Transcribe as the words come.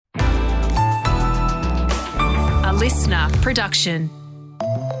listener production.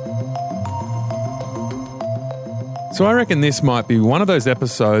 So I reckon this might be one of those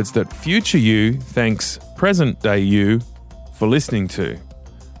episodes that future you thanks present day you for listening to.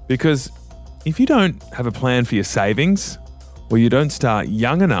 Because if you don't have a plan for your savings, or you don't start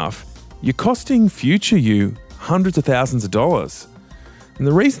young enough, you're costing future you hundreds of thousands of dollars. And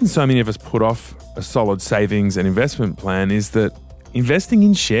the reason so many of us put off a solid savings and investment plan is that investing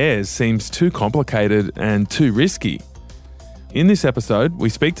in shares seems too complicated and too risky. In this episode, we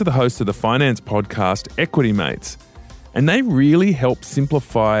speak to the host of the finance podcast, Equity Mates, and they really help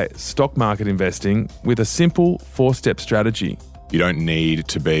simplify stock market investing with a simple 4-step strategy. You don't need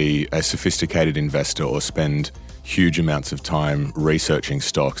to be a sophisticated investor or spend huge amounts of time researching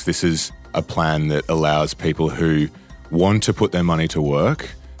stocks. This is a plan that allows people who want to put their money to work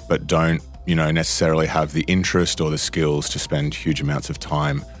but don't, necessarily have the interest or the skills to spend huge amounts of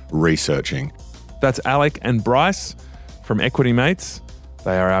time researching. That's Alec and Bryce from Equity Mates.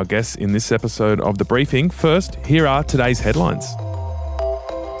 They are our guests in this episode of The Briefing. First, here are today's headlines.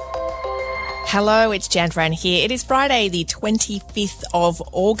 Hello, it's Jan Fran here. It is Friday, the 25th of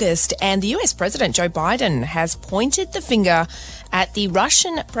August, and the US President Joe Biden has pointed the finger at the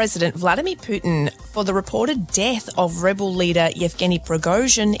Russian President Vladimir Putin for the reported death of rebel leader Yevgeny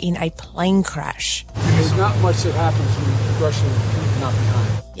Prigozhin in a plane crash. There's not much that happens when Russian Putin not behind.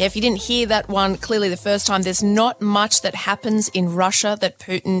 Yeah, if you didn't hear that one clearly the first time, there's not much that happens in Russia that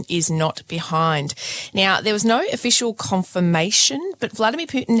Putin is not behind. Now, there was no official confirmation, but Vladimir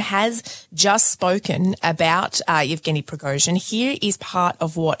Putin has just spoken about Yevgeny Prigozhin. Here is part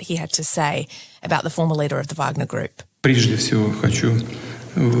of what he had to say about the former leader of the Wagner Group.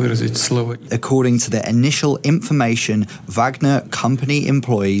 According to the initial information, Wagner company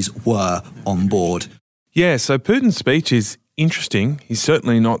employees were on board. Yeah, so Putin's speech is interesting. He's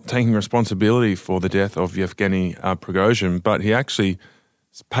certainly not taking responsibility for the death of Yevgeny Prigozhin, but he actually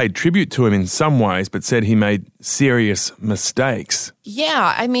paid tribute to him in some ways, but said he made serious mistakes.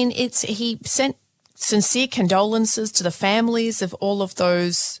 Yeah, I mean, he sent sincere condolences to the families of all of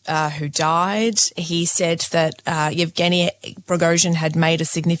those who died. He said that Yevgeny Prigozhin had made a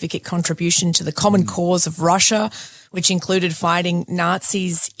significant contribution to the common cause of Russia, which included fighting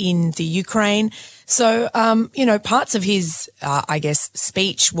Nazis in the Ukraine. So, parts of his,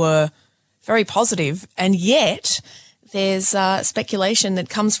 speech were very positive, and yet there's speculation that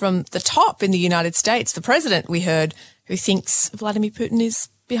comes from the top in the United States, the president we heard, who thinks Vladimir Putin is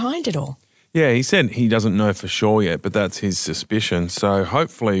behind it all. Yeah, he said he doesn't know for sure yet, but that's his suspicion. So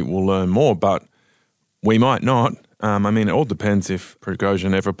hopefully we'll learn more, but we might not. It all depends if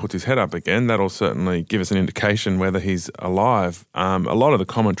Prigozhin ever puts his head up again. That'll certainly give us an indication whether he's alive. A lot of the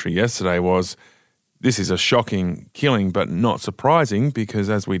commentary yesterday was, this is a shocking killing, but not surprising because,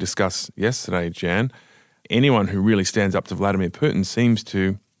 as we discussed yesterday, Jan, anyone who really stands up to Vladimir Putin seems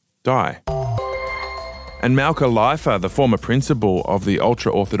to die. And Malka Leifer, the former principal of the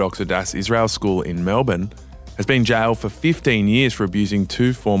ultra-Orthodox Adass Israel School in Melbourne, has been jailed for 15 years for abusing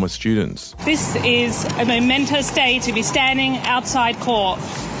 2 former students. This is a momentous day to be standing outside court.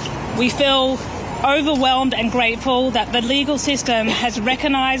 We feel overwhelmed and grateful that the legal system has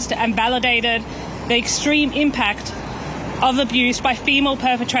recognised and validated the extreme impact of abuse by female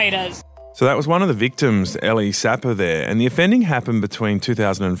perpetrators. So that was one of the victims, Ellie Sapper there, and the offending happened between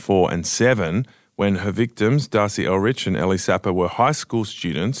 2004 and 2007 when her victims, Darcy Elrich and Ellie Sapper, were high school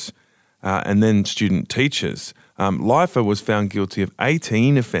students and then student teachers. Leifer was found guilty of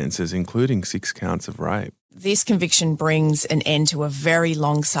 18 offences, including 6 counts of rape. This conviction brings an end to a very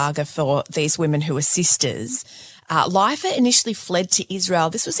long saga for these women who are sisters. Leifer initially fled to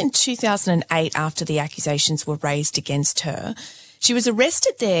Israel. This was in 2008 after the accusations were raised against her. She was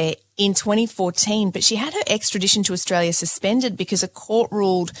arrested there in 2014, but she had her extradition to Australia suspended because a court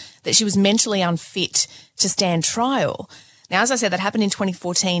ruled that she was mentally unfit to stand trial. Now, as I said, that happened in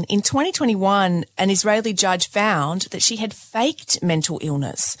 2014. In 2021, an Israeli judge found that she had faked mental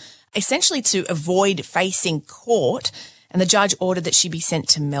illness, essentially to avoid facing court, and the judge ordered that she be sent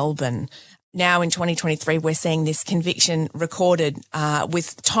to Melbourne. Now in 2023, we're seeing this conviction recorded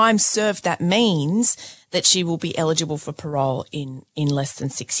with time served. That means that she will be eligible for parole in less than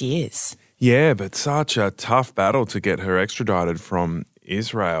 6 years. Yeah, but such a tough battle to get her extradited from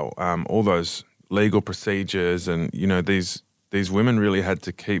Israel. All those legal procedures and, these women really had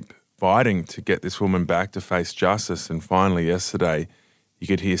to keep fighting to get this woman back to face justice. And finally yesterday, you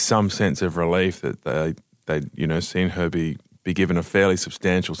could hear some sense of relief that they'd seen her be given a fairly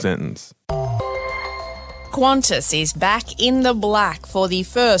substantial sentence. Qantas is back in the black for the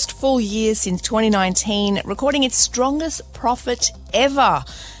first full year since 2019, recording its strongest profit ever.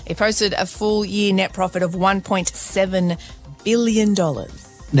 It posted a full year net profit of $1.7 billion.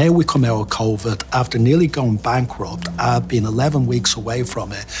 Now we come out of COVID after nearly going bankrupt. I've been 11 weeks away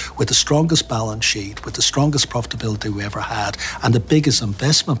from it with the strongest balance sheet, with the strongest profitability we ever had, and the biggest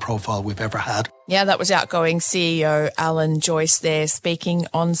investment profile we've ever had. Yeah, that was outgoing CEO Alan Joyce there speaking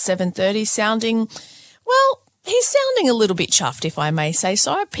on 7:30, he's sounding a little bit chuffed, if I may say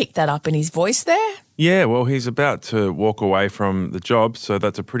so. I picked that up in his voice there. Yeah, well, he's about to walk away from the job, so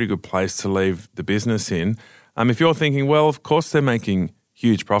that's a pretty good place to leave the business in. If you're thinking, well, of course they're making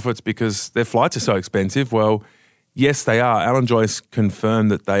huge profits because their flights are so expensive. Well, yes, they are. Alan Joyce confirmed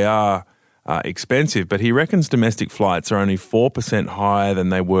that they are expensive, but he reckons domestic flights are only 4% higher than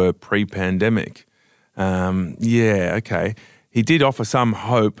they were pre-pandemic. Okay. He did offer some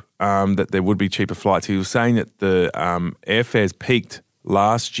hope that there would be cheaper flights. He was saying that the airfares peaked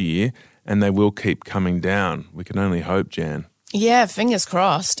last year and they will keep coming down. We can only hope, Jan. Yeah, fingers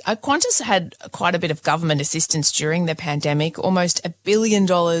crossed. Qantas had quite a bit of government assistance during the pandemic, almost $1 billion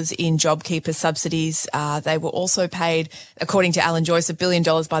in JobKeeper subsidies. They were also paid, according to Alan Joyce, $1 billion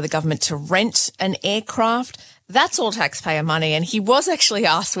by the government to rent an aircraft. That's all taxpayer money. And he was actually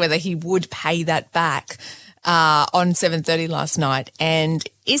asked whether he would pay that back on 7:30 last night. And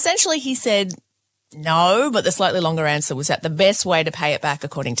essentially he said no, but the slightly longer answer was that the best way to pay it back,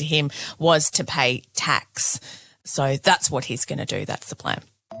 according to him, was to pay tax. So that's what he's going to do. That's the plan.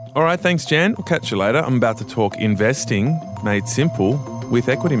 All right, thanks, Jan. We'll catch you later. I'm about to talk investing made simple with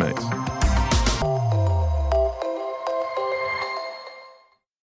Equity Mates.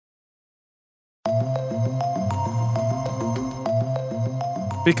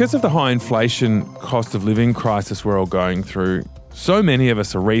 Because of the high inflation, cost of living crisis we're all going through, so many of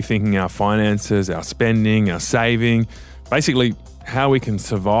us are rethinking our finances, our spending, our saving, basically how we can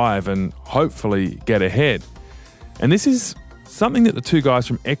survive and hopefully get ahead. And this is something that the two guys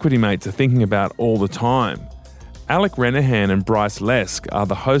from Equity Mates are thinking about all the time. Alec Renehan and Bryce Lesk are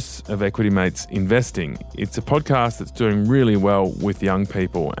the hosts of Equity Mates Investing. It's a podcast that's doing really well with young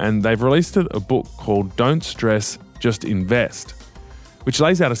people, and they've released a book called Don't Stress, Just Invest, which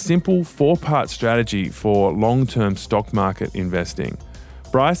lays out a simple 4-part strategy for long-term stock market investing.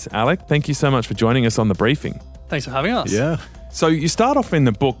 Bryce, Alec, thank you so much for joining us on The Briefing. Thanks for having us. Yeah. So you start off in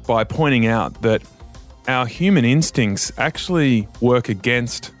the book by pointing out that our human instincts actually work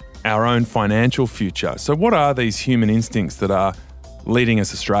against our own financial future. So what are these human instincts that are leading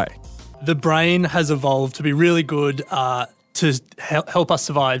us astray? The brain has evolved to be really good to help us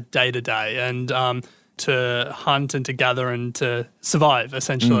survive day to day and to hunt and to gather and to survive,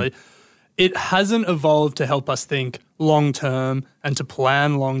 essentially. It hasn't evolved to help us think long-term and to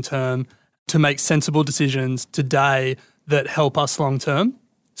plan long-term, to make sensible decisions today that help us long-term.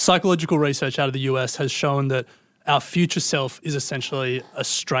 Psychological research out of the US has shown that our future self is essentially a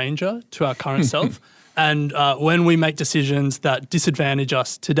stranger to our current self. And when we make decisions that disadvantage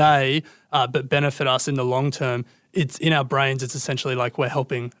us today but benefit us in the long term, it's in our brains, it's essentially like we're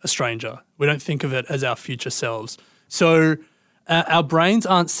helping a stranger. We don't think of it as our future selves. So our brains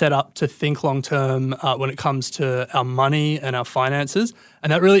aren't set up to think long term when it comes to our money and our finances.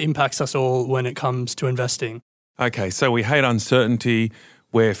 And that really impacts us all when it comes to investing. Okay, so we hate uncertainty.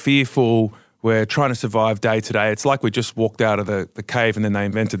 We're fearful, we're trying to survive day to day. It's like we just walked out of the cave and then they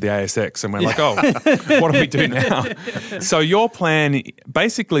invented the ASX and we're like, oh, what do we do now? So your plan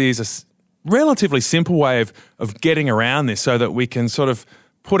basically is a relatively simple way of getting around this so that we can sort of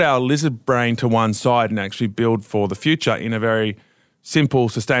put our lizard brain to one side and actually build for the future in a very simple,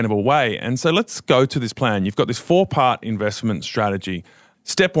 sustainable way. And so let's go to this plan. You've got this 4-part investment strategy.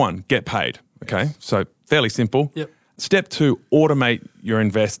 Step 1, get paid. Okay, so fairly simple. Yep. Step 2, automate your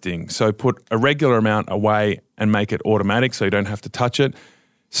investing. So put a regular amount away and make it automatic so you don't have to touch it.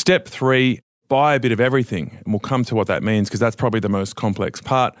 Step 3, buy a bit of everything. And we'll come to what that means because that's probably the most complex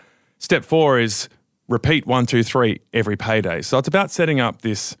part. Step 4 is repeat 1, 2, 3 every payday. So it's about setting up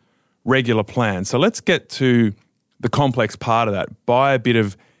this regular plan. So let's get to the complex part of that. Buy a bit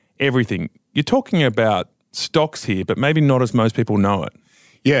of everything. You're talking about stocks here, but maybe not as most people know it.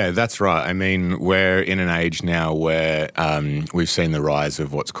 Yeah, that's right. I mean, we're in an age now where we've seen the rise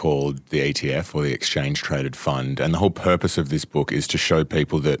of what's called the ETF or the Exchange Traded Fund. And the whole purpose of this book is to show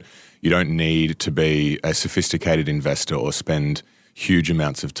people that you don't need to be a sophisticated investor or spend huge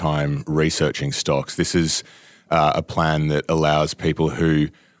amounts of time researching stocks. This is a plan that allows people who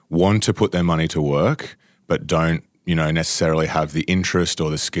want to put their money to work but don't, necessarily have the interest or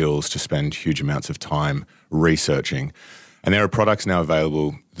the skills to spend huge amounts of time researching. And there are products now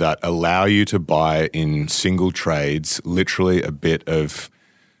available that allow you to buy in single trades, literally a bit of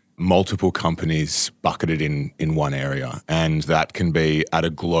multiple companies bucketed in one area. And that can be at a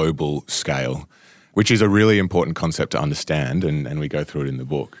global scale, which is a really important concept to understand. And we go through it in the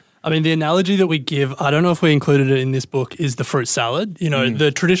book. I mean, the analogy that we give, I don't know if we included it in this book, is the fruit salad. You know, the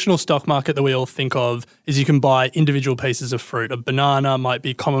traditional stock market that we all think of is you can buy individual pieces of fruit. A banana might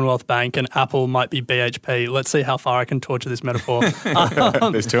be Commonwealth Bank, an apple might be BHP. Let's see how far I can torture this metaphor.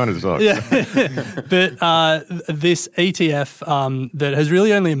 There's 200 stocks. Yeah. But this ETF that has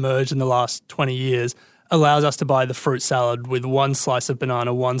really only emerged in the last 20 years allows us to buy the fruit salad with one slice of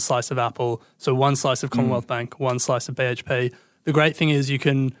banana, one slice of apple, so one slice of Commonwealth Bank, one slice of BHP. The great thing is you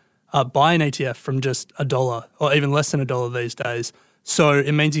can buy an ETF from just $1 or even less than $1 these days. So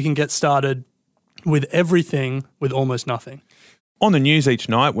it means you can get started with everything with almost nothing. On the news each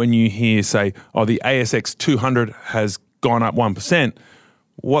night, when you hear, say, oh, the ASX 200 has gone up 1%,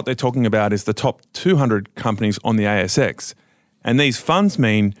 what they're talking about is the top 200 companies on the ASX. And these funds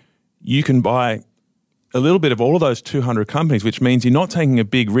mean you can buy a little bit of all of those 200 companies, which means you're not taking a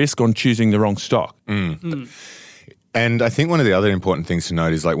big risk on choosing the wrong stock. And I think one of the other important things to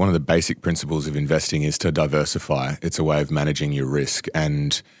note is like one of the basic principles of investing is to diversify. It's a way of managing your risk.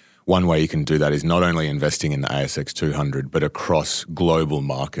 And one way you can do that is not only investing in the ASX 200, but across global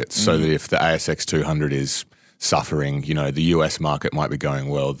markets. So that if the ASX 200 is suffering, you know, the US market might be going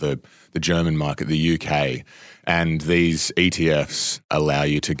well, the German market, the UK, and these ETFs allow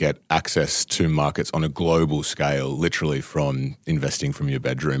you to get access to markets on a global scale, literally from investing from your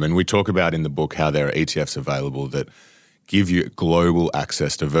bedroom. And we talk about in the book how there are ETFs available that give you global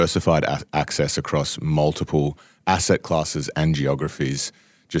access, diversified access across multiple asset classes and geographies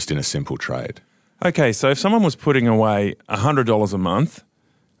just in a simple trade. Okay, so if someone was putting away $100 a month,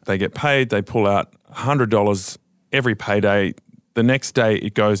 they get paid, they pull out $100 every payday. The next day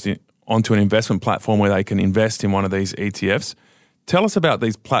it goes onto an investment platform where they can invest in one of these ETFs. Tell us about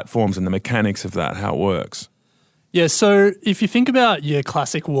these platforms and the mechanics of that, how it works. Yeah, so if you think about your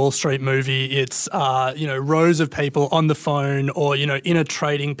classic Wall Street movie, it's rows of people on the phone or in a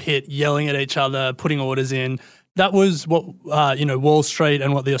trading pit yelling at each other, putting orders in. That was what Wall Street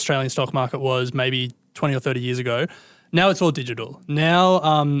and what the Australian stock market was maybe 20 or 30 years ago. Now it's all digital.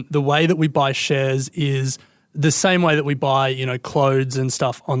 Now the way that we buy shares is the same way that we buy clothes and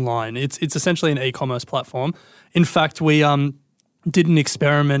stuff online. It's essentially an e-commerce platform. In fact, we did an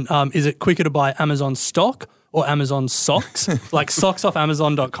experiment. Is it quicker to buy Amazon stock or Amazon socks, like socks off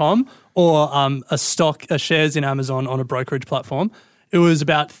Amazon.com, or a shares in Amazon on a brokerage platform? It was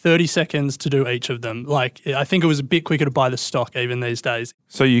about 30 seconds to do each of them. Like, I think it was a bit quicker to buy the stock even these days.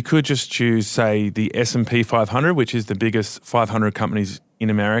 So you could just choose, say, the S&P 500, which is the biggest 500 companies in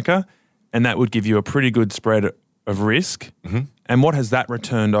America, and that would give you a pretty good spread of risk. Mm-hmm. And what has that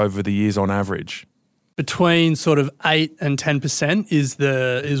returned over the years on average? Between sort of 8 and 10%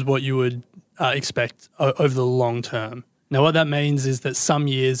 is what you would expect over the long term. Now, what that means is that some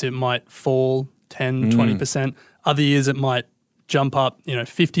years it might fall 10, 20%. Other years it might jump up,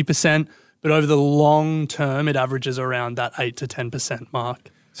 50%. But over the long term, it averages around that 8 to 10% mark.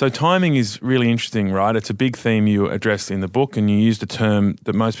 So timing is really interesting, right? It's a big theme you address in the book, and you used a term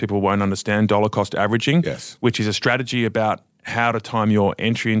that most people won't understand, dollar cost averaging, yes, which is a strategy about how to time your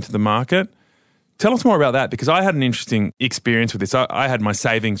entry into the market. Tell us more about that, because I had an interesting experience with this. I had my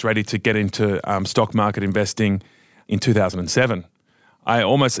savings ready to get into stock market investing in 2007.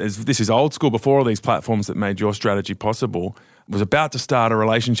 This is old school, before all these platforms that made your strategy possible, was about to start a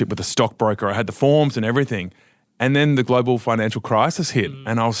relationship with a stockbroker. I had the forms and everything. And then the global financial crisis hit,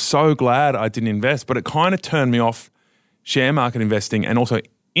 and I was so glad I didn't invest, but it kind of turned me off share market investing, and also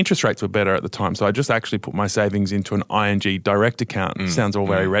interest rates were better at the time. So I just actually put my savings into an ING direct account. Sounds all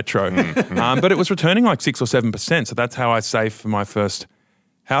very retro. But it was returning like 6 or 7%. So that's how I saved for my first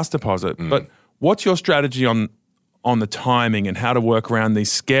house deposit. But what's your strategy on the timing and how to work around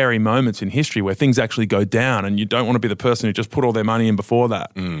these scary moments in history where things actually go down and you don't want to be the person who just put all their money in before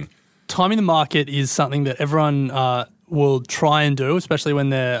that? Timing the market is something that everyone will try and do, especially when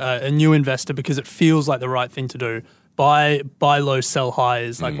they're a new investor, because it feels like the right thing to do. Buy low, sell high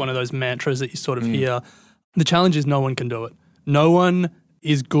is like one of those mantras that you sort of hear. The challenge is no one can do it. No one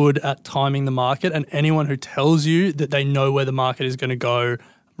is good at timing the market, and anyone who tells you that they know where the market is going to go,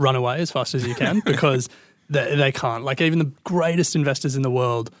 run away as fast as you can, because they can't. Like, even the greatest investors in the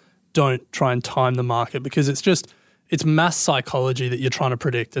world don't try and time the market, because it's mass psychology that you're trying to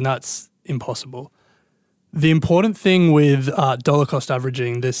predict, and that's impossible. The important thing with dollar cost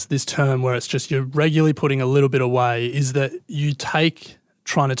averaging, this term where it's just you're regularly putting a little bit away, is that you take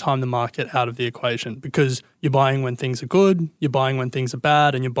trying to time the market out of the equation, because you're buying when things are good, you're buying when things are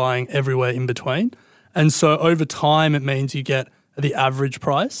bad, and you're buying everywhere in between. And so over time, it means you get the average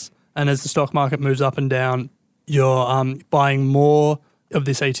price. And as the stock market moves up and down, you're buying more of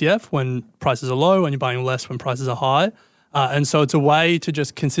this ETF when prices are low, and you're buying less when prices are high. And so it's a way to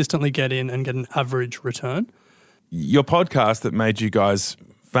just consistently get in and get an average return. Your podcast that made you guys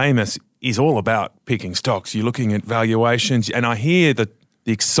famous is all about picking stocks. You're looking at valuations, and I hear the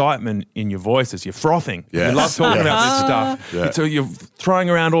excitement in your voice as you're frothing. Yes. You love talking about this stuff. Yeah. So you're throwing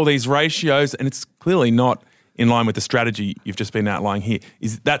around all these ratios, and it's clearly not in line with the strategy you've just been outlining here.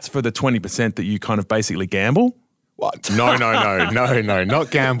 That's for the 20% that you kind of basically gamble? What? No,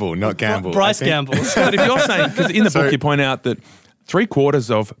 not gamble. Bryce gambles. But if you're saying, because in the book you point out that 3/4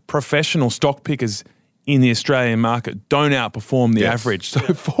 of professional stock pickers in the Australian market don't outperform the average. So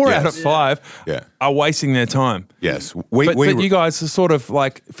 4 out of 5 are wasting their time. Yes. But you guys are sort of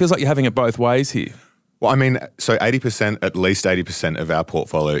like, it feels like you're having it both ways here. Well, I mean, so 80%, at least 80% of our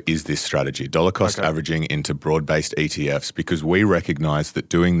portfolio is this strategy, dollar cost averaging into broad-based ETFs, because we recognize that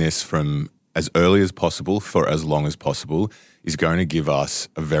doing this from as early as possible for as long as possible is going to give us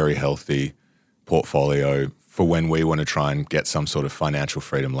a very healthy portfolio for when we want to try and get some sort of financial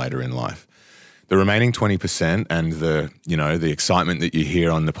freedom later in life. The remaining 20% and the excitement that you hear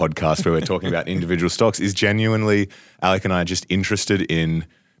on the podcast where we're talking about individual stocks is genuinely, Alec and I are just interested in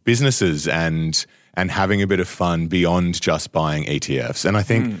businesses and having a bit of fun beyond just buying ETFs. And I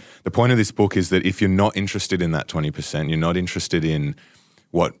think the point of this book is that if you're not interested in that 20%, you're not interested in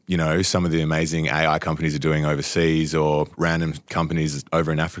what, some of the amazing AI companies are doing overseas or random companies over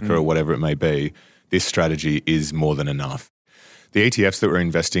in Africa or whatever it may be, this strategy is more than enough. The ETFs that we're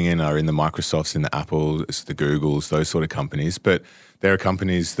investing in are in the Microsofts, in the Apples, the Googles, those sort of companies. But there are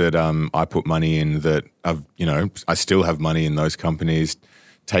companies that I put money in that, I still have money in those companies,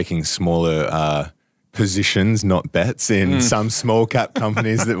 taking smaller positions, not bets, in some small cap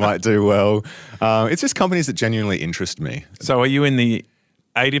companies that might do well. It's just companies that genuinely interest me. So are you in the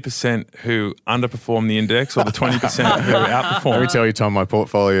 80% who underperform the index or the 20% who outperform? Let me tell you, Tom, my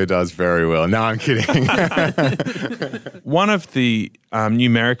portfolio does very well. No, I'm kidding. One of the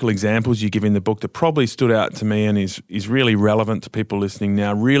numerical examples you give in the book that probably stood out to me and is really relevant to people listening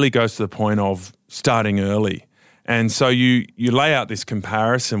now really goes to the point of starting early. And so you lay out this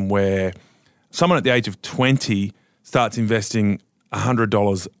comparison where someone at the age of 20 starts investing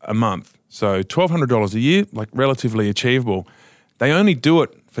 $100 a month. So $1,200 a year, like relatively achievable. They only do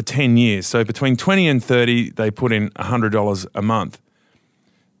it for 10 years. So between 20 and 30, they put in $100 a month.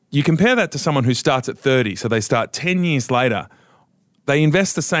 You compare that to someone who starts at 30. So they start 10 years later. They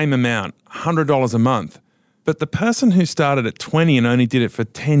invest the same amount, $100 a month. But the person who started at 20 and only did it for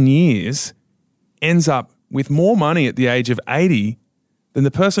 10 years ends up with more money at the age of 80 than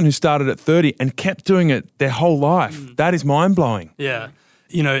the person who started at 30 and kept doing it their whole life. That is mind-blowing. Yeah.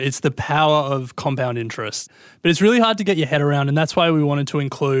 It's the power of compound interest. But it's really hard to get your head around, and that's why we wanted to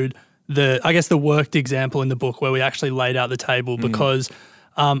include the worked example in the book where we actually laid out the table, because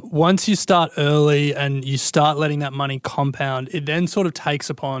once you start early and you start letting that money compound, it then sort of takes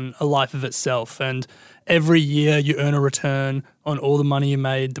upon a life of itself. And every year you earn a return on all the money you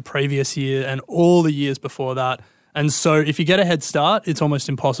made the previous year and all the years before that. And so if you get a head start, it's almost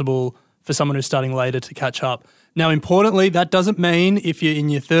impossible for someone who's starting later to catch up. Now, importantly, that doesn't mean if you're in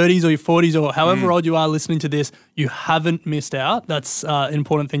your 30s or your 40s or however old you are listening to this, you haven't missed out. That's an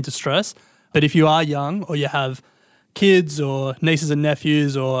important thing to stress. But if you are young or you have kids or nieces and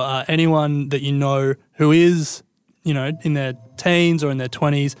nephews or anyone that you know who is, in their teens or in their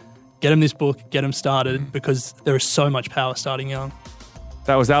 20s, get them this book, get them started, because there is so much power starting young.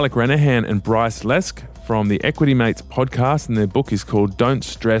 That was Alec Renehan and Bryce Lesk from the Equity Mates podcast, and their book is called Don't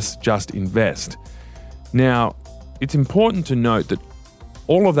Stress, Just Invest. Now, it's important to note that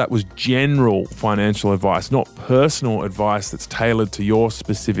all of that was general financial advice, not personal advice that's tailored to your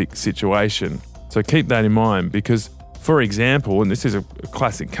specific situation. So keep that in mind, because, for example, and this is a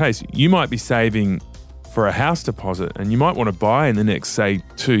classic case, you might be saving for a house deposit and you might want to buy in the next, say,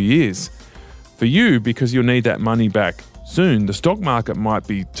 2 years. For you, because you'll need that money back soon, the stock market might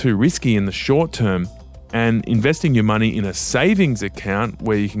be too risky in the short term, and investing your money in a savings account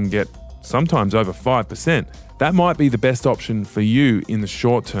where you can get sometimes over 5%, that might be the best option for you in the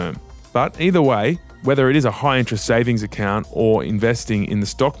short term. But either way, whether it is a high interest savings account or investing in the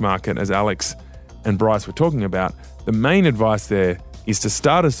stock market, as Alex and Bryce were talking about, the main advice there is to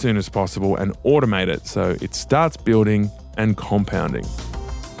start as soon as possible and automate it so it starts building and compounding.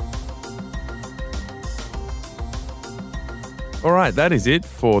 All right, that is it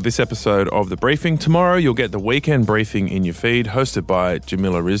for this episode of The Briefing. Tomorrow you'll get the weekend briefing in your feed, hosted by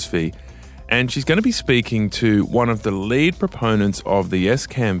Jamila Rizvi. And she's going to be speaking to one of the lead proponents of the Yes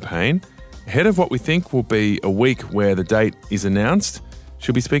campaign, ahead of what we think will be a week where the date is announced.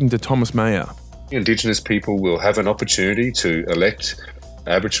 She'll be speaking to Thomas Mayer. Indigenous people will have an opportunity to elect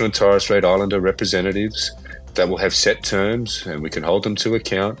Aboriginal and Torres Strait Islander representatives that will have set terms, and we can hold them to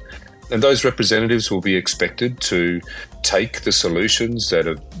account. And those representatives will be expected to take the solutions that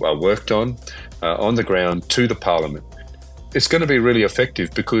are worked on the ground to the Parliament. It's going to be really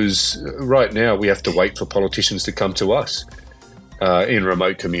effective because right now we have to wait for politicians to come to us, in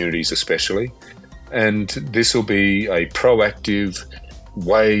remote communities especially. And this will be a proactive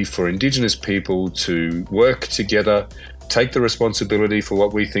way for Indigenous people to work together, take the responsibility for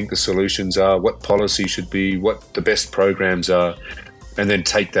what we think the solutions are, what policy should be, what the best programs are, and then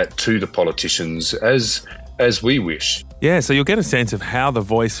take that to the politicians as we wish. Yeah, so you'll get a sense of how the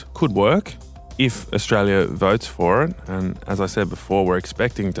voice could work if Australia votes for it. And as I said before, we're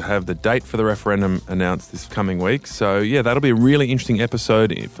expecting to have the date for the referendum announced this coming week. So yeah, that'll be a really interesting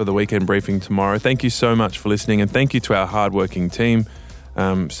episode for the weekend briefing tomorrow. Thank you so much for listening, and thank you to our hardworking team,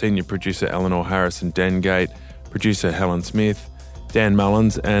 senior producer Eleanor Harris and Dan Gate, producer Helen Smith, Dan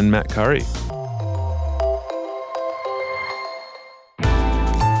Mullins and Matt Curry.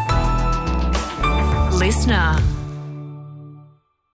 Listener.